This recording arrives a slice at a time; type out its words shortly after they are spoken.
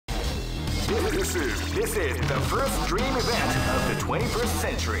This is the first dream event of the 21st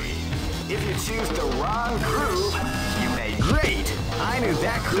century. If you choose the wrong groove, you made great. I knew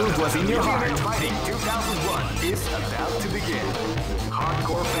that groove was in your heart. Fighting 2001 is about to begin.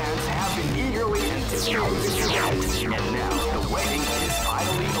 Hardcore fans have been eagerly anticipating this event, and now the waiting is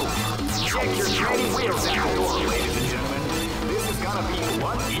finally over. Check your training wheels at the door, ladies and gentlemen. This is gonna be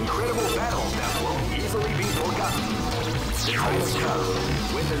one incredible battle that won't easily be forgotten. The time has come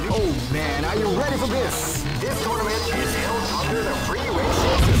with the new... Oh man, are you ready for this? This tournament is held under the free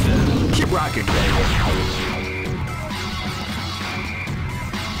ratio system. Keep rocking, baby.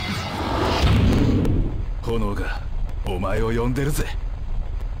 炎がお前を呼んでるぜ。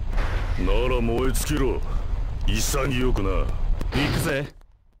なら燃え尽きろ。潔くな。行くぜ。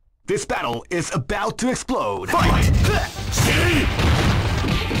This battle is about to explode. Fight!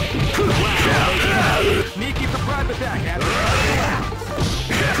 Sneaky surprise attack at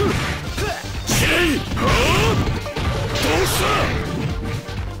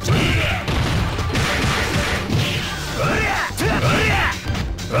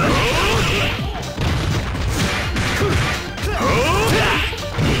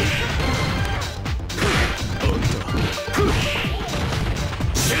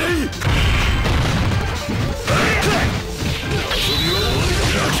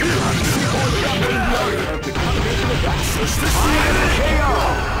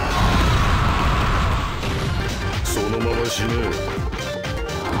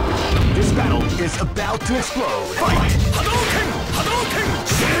This battle is about to explode. Fight! Hadouken! Hadouken!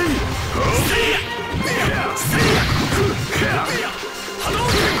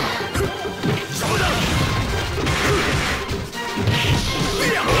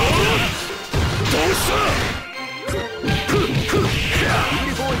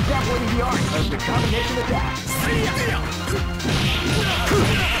 Beautiful encapsulating the art of the combination attack.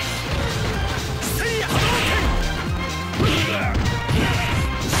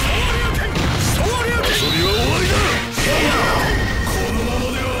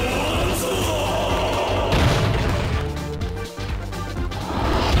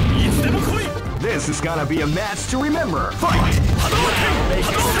 This is gonna be a match to remember. Fight! Hadouken!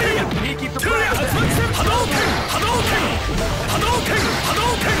 Sneaky surprise! Hadouken! Hadouken! Hadouken!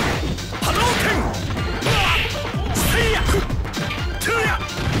 Hadouken! Hadouken! Seiya! Tuya!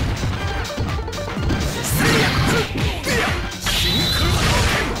 Seiya! Shinkuru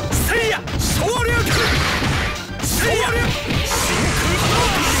Hadouken! Seiya! Shoryuken! Seiya! Shinkuru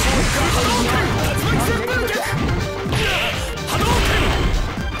Hadouken! Shinkuru Hadouken! Tatsumaki Senpuken! Hadouken!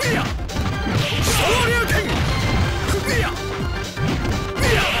 Seiya! Shoryuken! Seiya!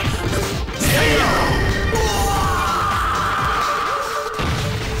 Seiya!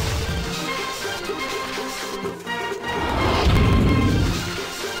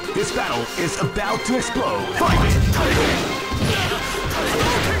 This battle is about to explode. Fight! Hadouken!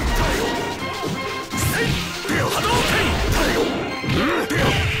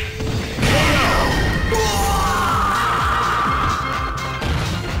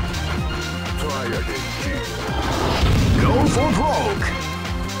 Go for broke!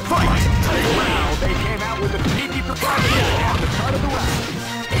 Fight! Wow, they came out with a sneaky surprise at the start of the round.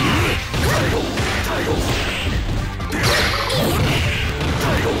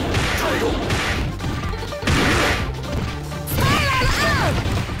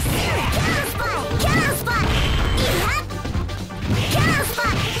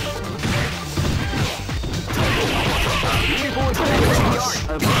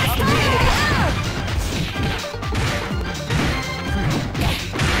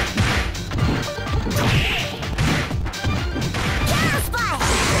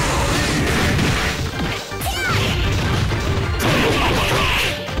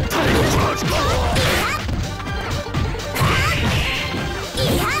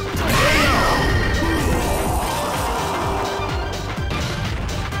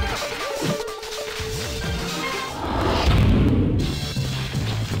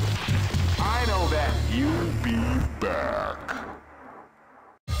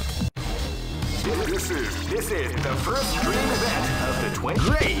 This is the first dream event of the 20.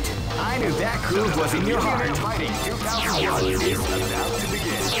 Great! I knew that groove was in your heart. Fighting 2001 is about to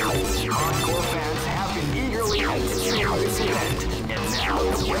begin. Hardcore fans have been eagerly anticipating this event, and now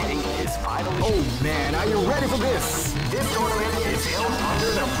the waiting is finally... Oh man, are you ready for this? This tournament is held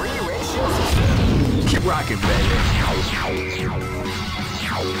under the free ratio system. Keep rocking, baby.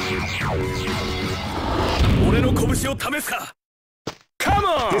 俺の拳を試すか。Come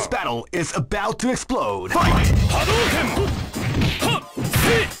on! This battle is about to explode. Fight! Hadouken!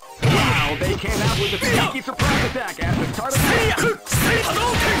 Wow, they came out with a sneaky surprise attack at the start of the round.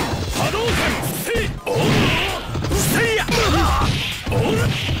 Hadouken! Hadouken!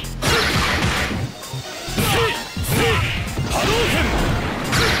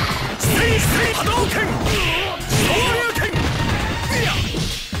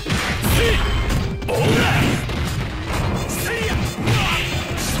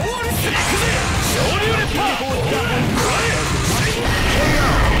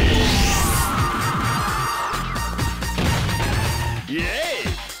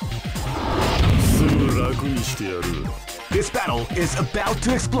 楽にしてやる。 This battle is about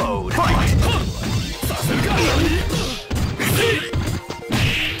to explode. Fight! させるか。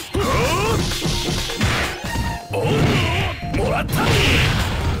もらった。さ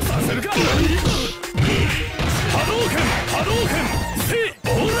せるか。波動拳波動拳。せいほ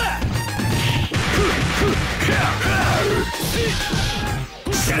ら。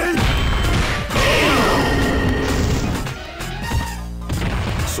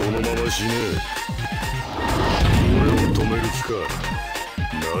そのまま死ね。俺を止める気か。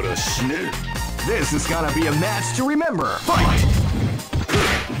なら死ね。 This is gonna be a match to remember. Fight!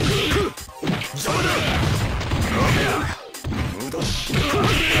 邪魔だ。無駄。どうした。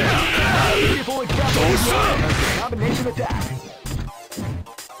 Combination attack.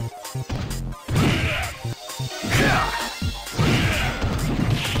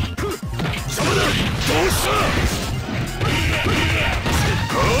 邪魔だ。どうした。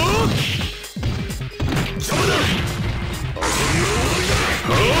邪魔だ。遊びは終わりだ。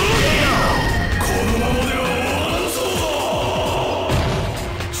このままでは終わらんぞ。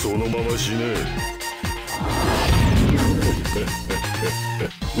そのまま死ね。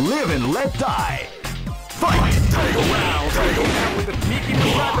 Live and let die. Fight! Tiger round. Tiger round with a sneaky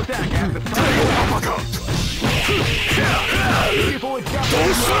surprise attack as the Tiger uppercut. People with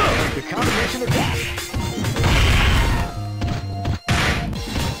the combination attack.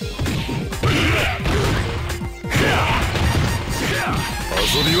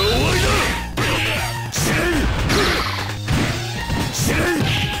 遊びは終わりだ。死ね。死ね。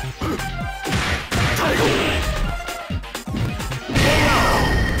タイゴ。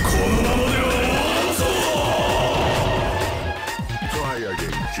このままでは終わらんぞ。Try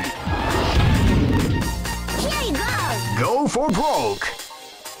again, Chief. Here you go! Go for broke.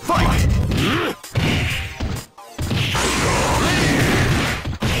 Fight!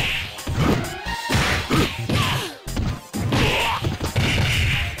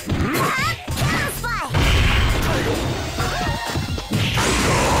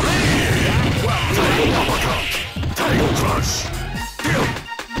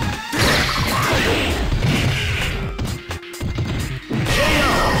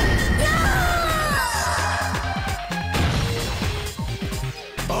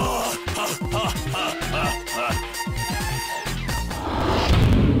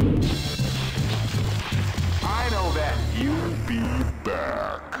 I know that you'll be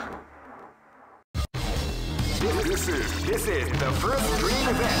back. This is the first dream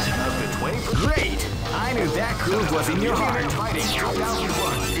event of the 21st. Great! I knew that groove was in your heart. Fighting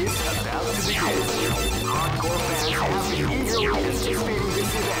 2001 is about to begin. Hardcore fans have been eagerly anticipating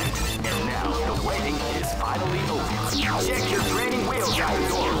this event, and now the waiting is finally over. Check your training wheels out the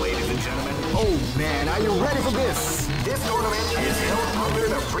door, ladies and gentlemen. Oh man, are you ready for this? This tournament is held under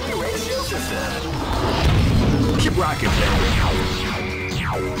the free ratio system. Keep rocking, baby.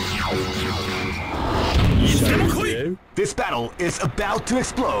 This battle is about to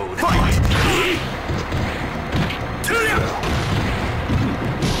explode. Fight!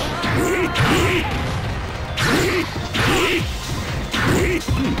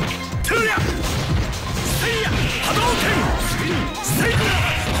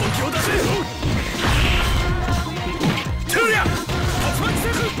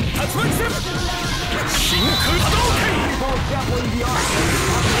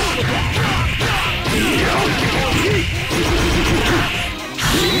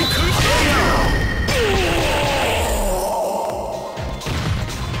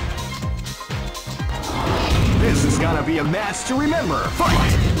 This is gonna be a match to remember.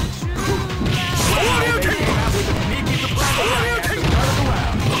 Fight!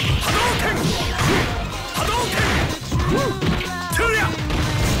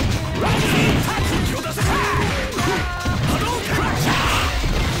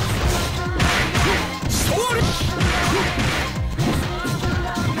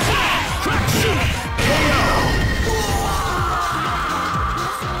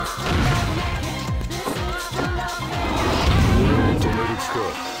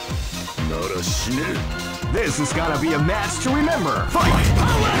 This is gonna be a match to remember. Fight!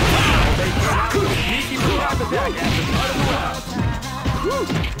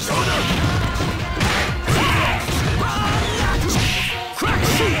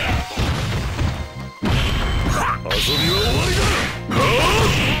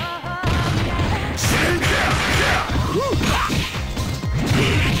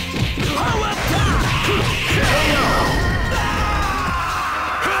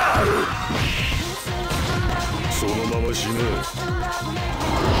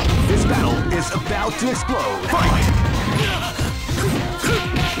 This battle is about to explode. Fight!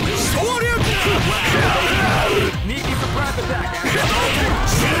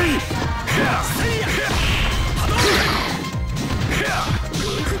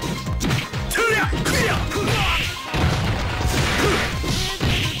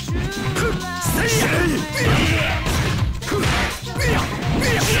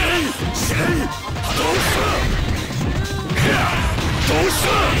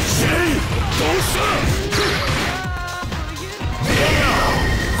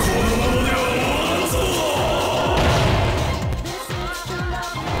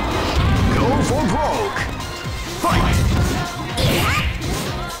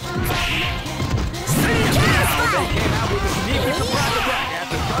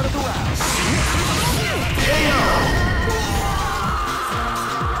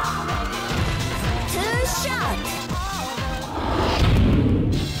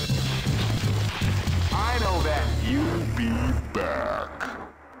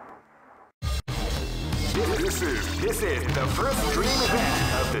 This is the first dream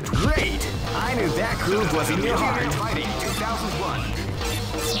event of the great. I knew that groove was in your heart. Fighting 2001.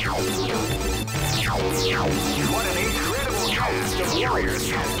 What an incredible cast of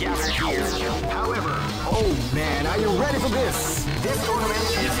warriors has gathered here. However, oh man, are you ready for this? This tournament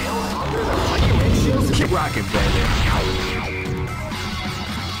is held under the free ratios. Keep rocking, baby.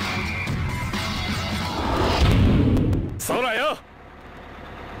 Soraya!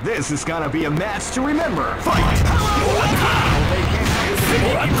 This is gonna be a match to remember. Fight!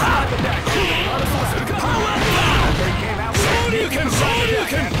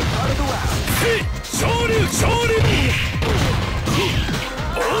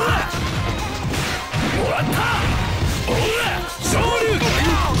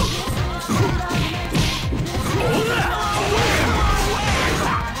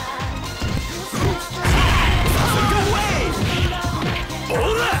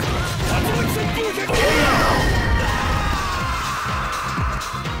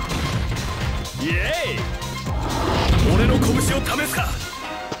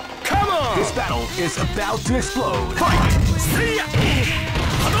 Come on! This battle is about to explode. Fight!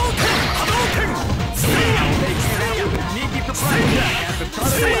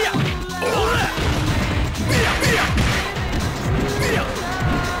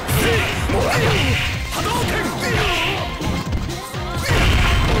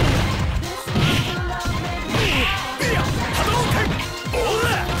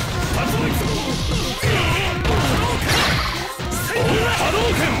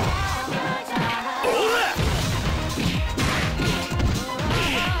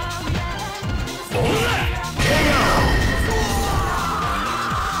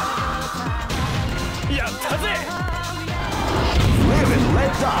 Live and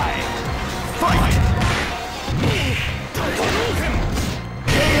let die. Fight!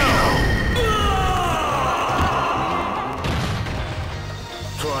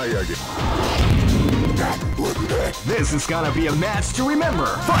 Try again. This is gonna be a match to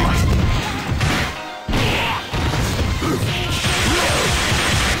remember. Fight!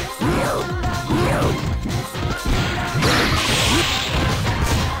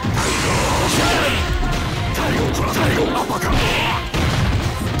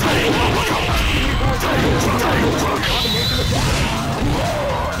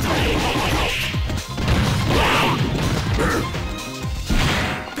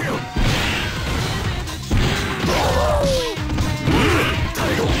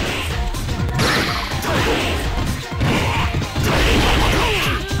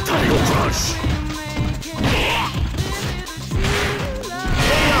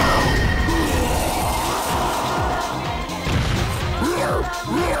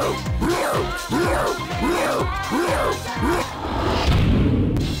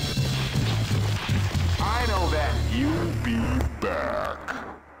 I know that you'll be back.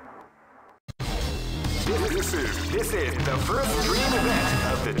 This is the first dream event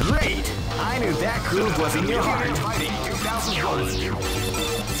of the great. I knew that groove was in your heart. Fighting 2001.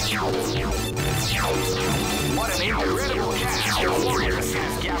 What an incredible cast of warriors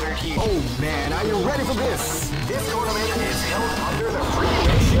has gathered here. Oh man, are you ready for this? This tournament is held under the free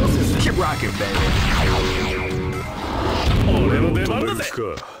ratio system. Keep rocking, baby. 俺の出番だぜ。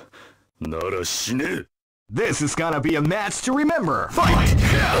なら死ね。 This is gonna be a match to remember. Fight!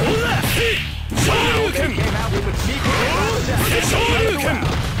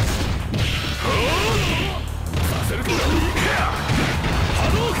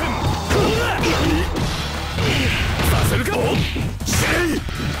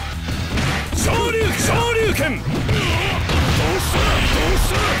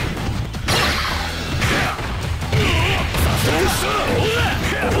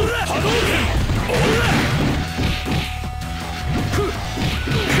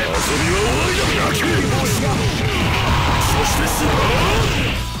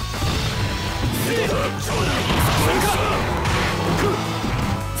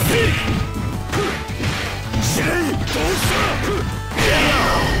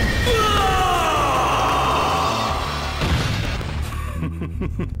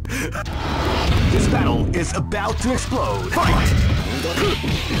 This battle is about to explode. Fight!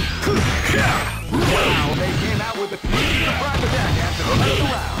 Wow, they came out with a surprise attack after the first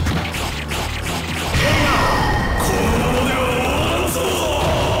round.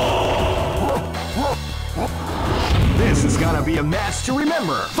 This is gonna be a match to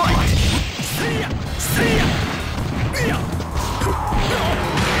remember. Fight!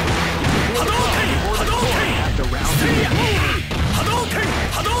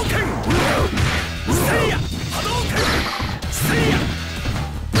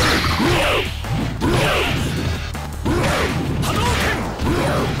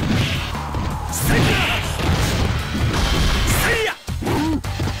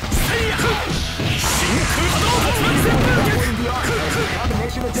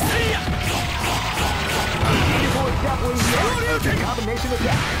 combination attack. Beautiful grappling block of the combination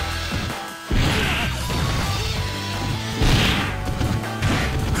attack.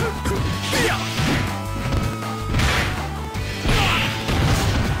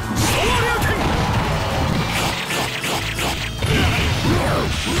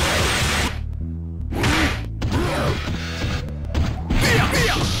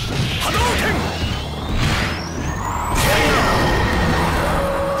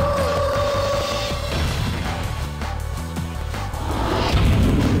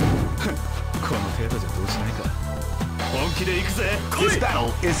 This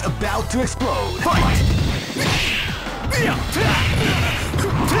battle is about to explode. Fight!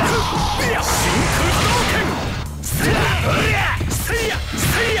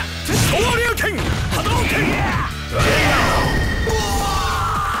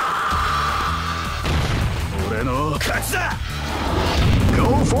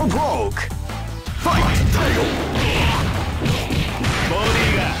 Go for broke. Fight!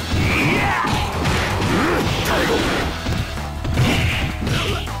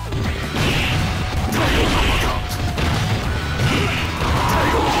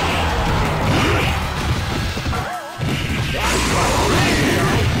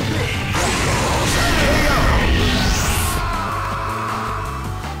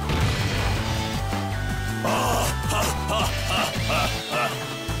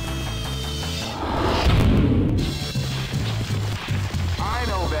 I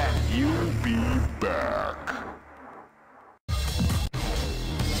know that you'll be back.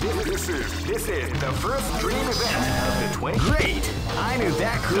 This is the first dream event of the 20. Great! I knew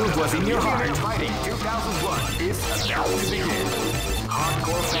that groove was in your heart. Fighting 2001 is about to begin.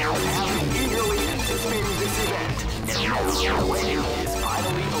 Hardcore fans have been eagerly anticipating this event, and now the waiting is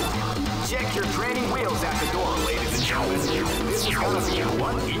finally over. Check your training wheels at the door, ladies and gentlemen. This is gonna be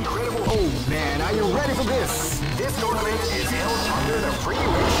one incredible. Oh man, are you ready for this? This tournament is held under the free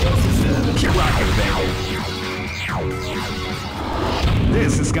ratio system. Keep rocking, baby.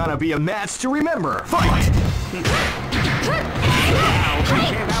 This is gonna be a match to remember. Fight! Wow, he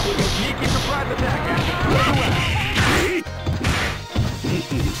came out with a sneaky surprise attack after the round.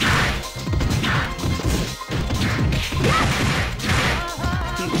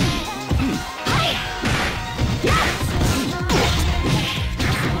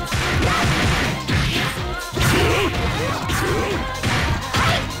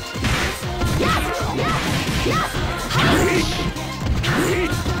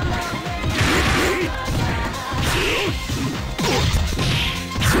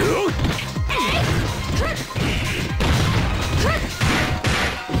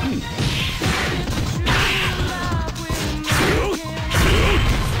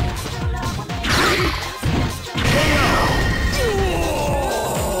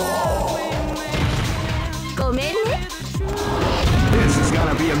 This is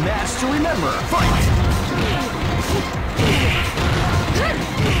gonna be a match to remember. Fight!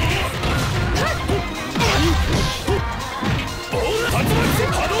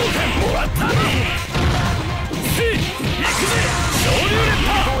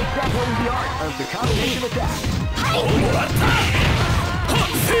 Grappling the art of the combination attack.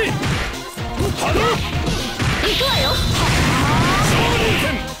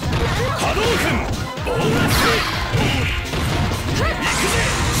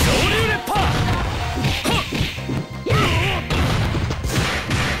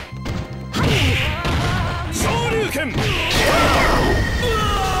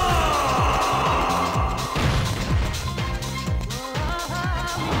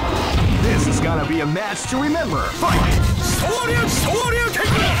 This is gonna be a match to remember. Fight!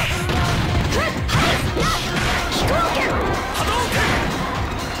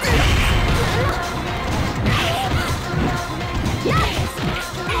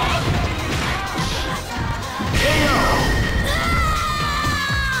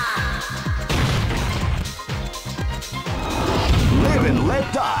 Live and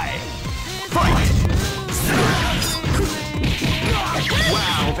let die. Fight!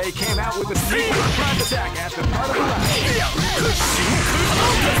 Wow, they came out with a sneaky surprise attack at the start of the round.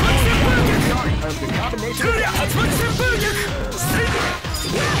 Of the combination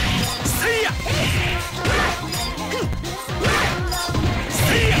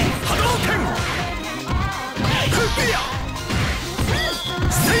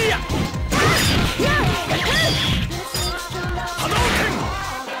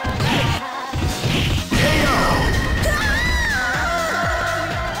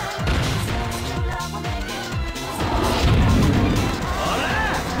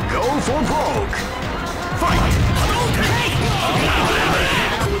for broke. Fight!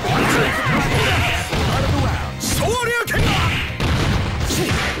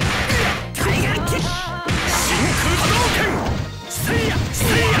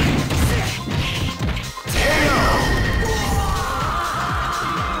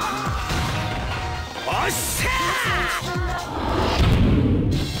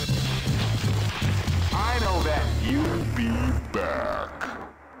 I know that you'll be back.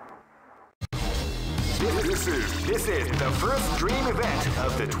 This is the first dream event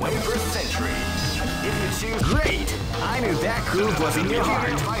of the 21st century. If you choose great, I knew that groove was in your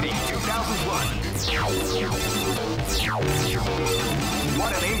heart. Fighting 2001.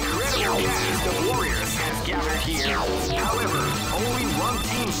 What an incredible cast of warriors has gathered here. However, only one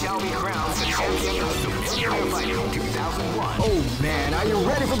team shall be crowned the champion of the Millionaire Fighting 2001. Oh man, are you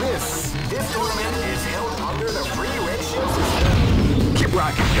ready for this? This tournament is held under the free ratio system. Keep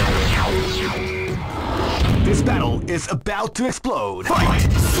rocking. This battle is about to explode. Fight!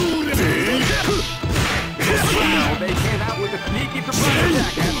 Wow, they came out with a sneaky surprise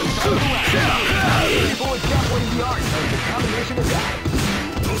attack at the start of the round. People exampling the art of the combination attack.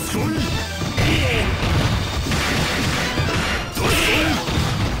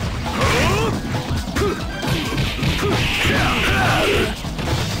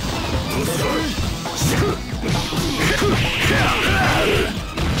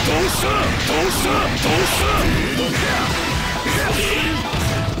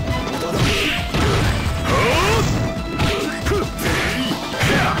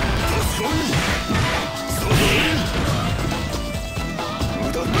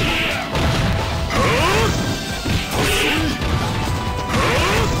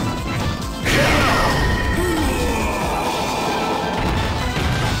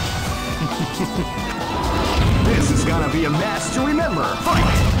 This is gonna be a match to remember.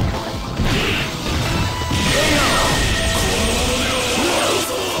 Fight!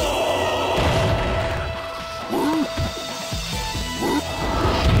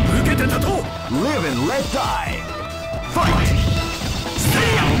 Live and let die. Fight!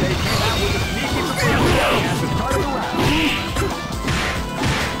 Now they came out with a sneaky surprise at the start of the round.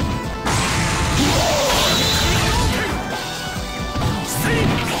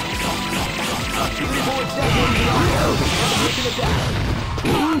 People exampling the art of the combination attack.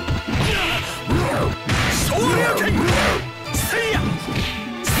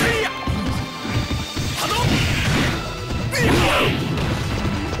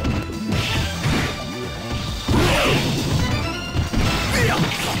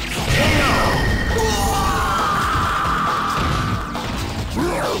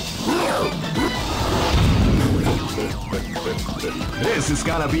 This is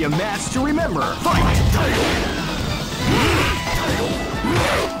gonna be a match to remember. Fight!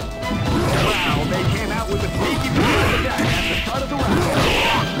 Wow, they came out with a sneaky surprise attack at the start of the round.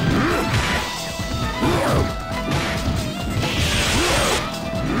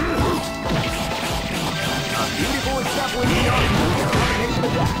 A beautiful example of the art of the combination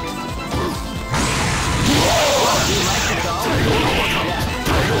attack. You like that, dog?